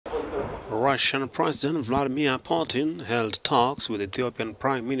Russian President Vladimir Putin held talks with Ethiopian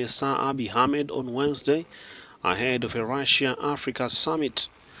Prime Minister Abiy Ahmed on Wednesday ahead of a Russia-Africa summit.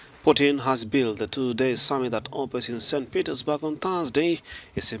 Putin has billed the two-day summit that opens in St. Petersburg on Thursday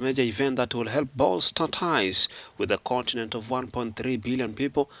as a major event that will help bolster ties with a continent of 1.3 billion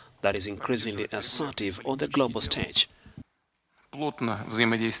people that is increasingly assertive on the global stage.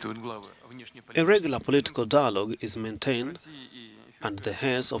 A regular political dialogue is maintained, and the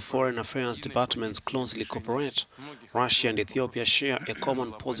heads of foreign affairs departments closely cooperate. Russia and Ethiopia share a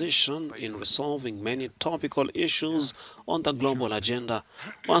common position in resolving many topical issues on the global agenda.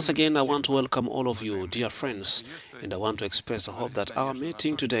 Once again, I want to welcome all of you, dear friends, and I want to express the hope that our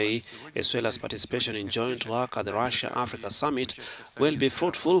meeting today, as well as participation in joint work at the Russia-Africa Summit, will be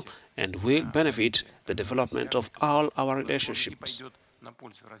fruitful and will benefit the development of all our relationships.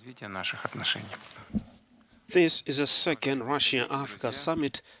 This is the second Russia-Africa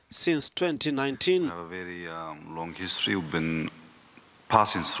summit since 2019. We have a very long history. We've been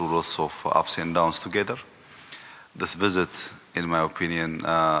passing through lots of ups and downs together. This visit, in my opinion,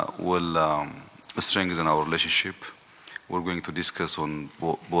 will strengthen our relationship. We're going to discuss on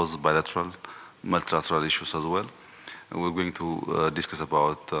both bilateral, multilateral issues as well. And we're going to discuss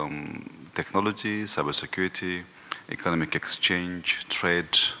about technology, cybersecurity, economic exchange,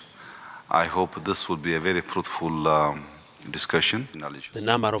 trade. I hope this will be a very fruitful discussion. The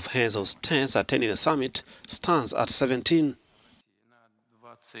number of heads of states attending the summit stands at 17.